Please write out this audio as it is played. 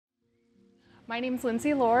My name's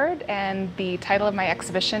Lindsey Lord, and the title of my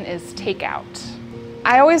exhibition is Takeout.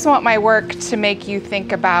 I always want my work to make you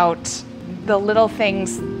think about the little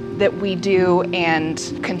things that we do and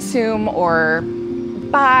consume or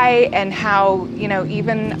buy, and how,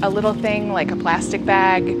 even a little thing like a plastic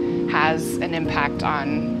bag has an impact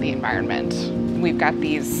on the environment. We've got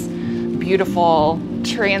these beautiful,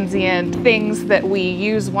 transient things that we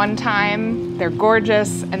use one time, they're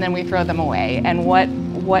gorgeous, and then we throw them away. And what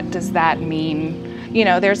does that mean?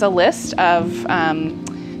 There's a list of,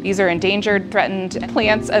 these are endangered, threatened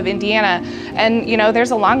plants of Indiana, and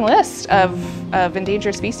there's a long list of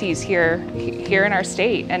endangered species here in our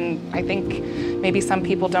state, and I think maybe some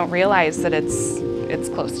people don't realize that it's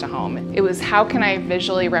close to home. It was, how can I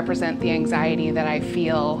visually represent the anxiety that I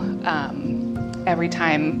feel every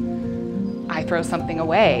time I throw something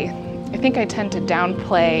away? I think I tend to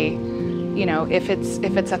downplay, if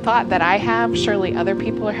it's a thought that I have, surely other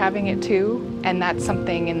people are having it too. And that's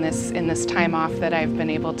something in this time off that I've been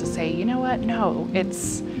able to say, you know what, no,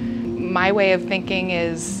 it's my way of thinking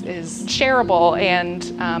is shareable, and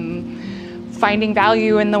finding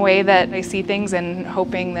value in the way that I see things and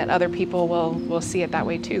hoping that other people will see it that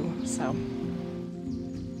way too. So.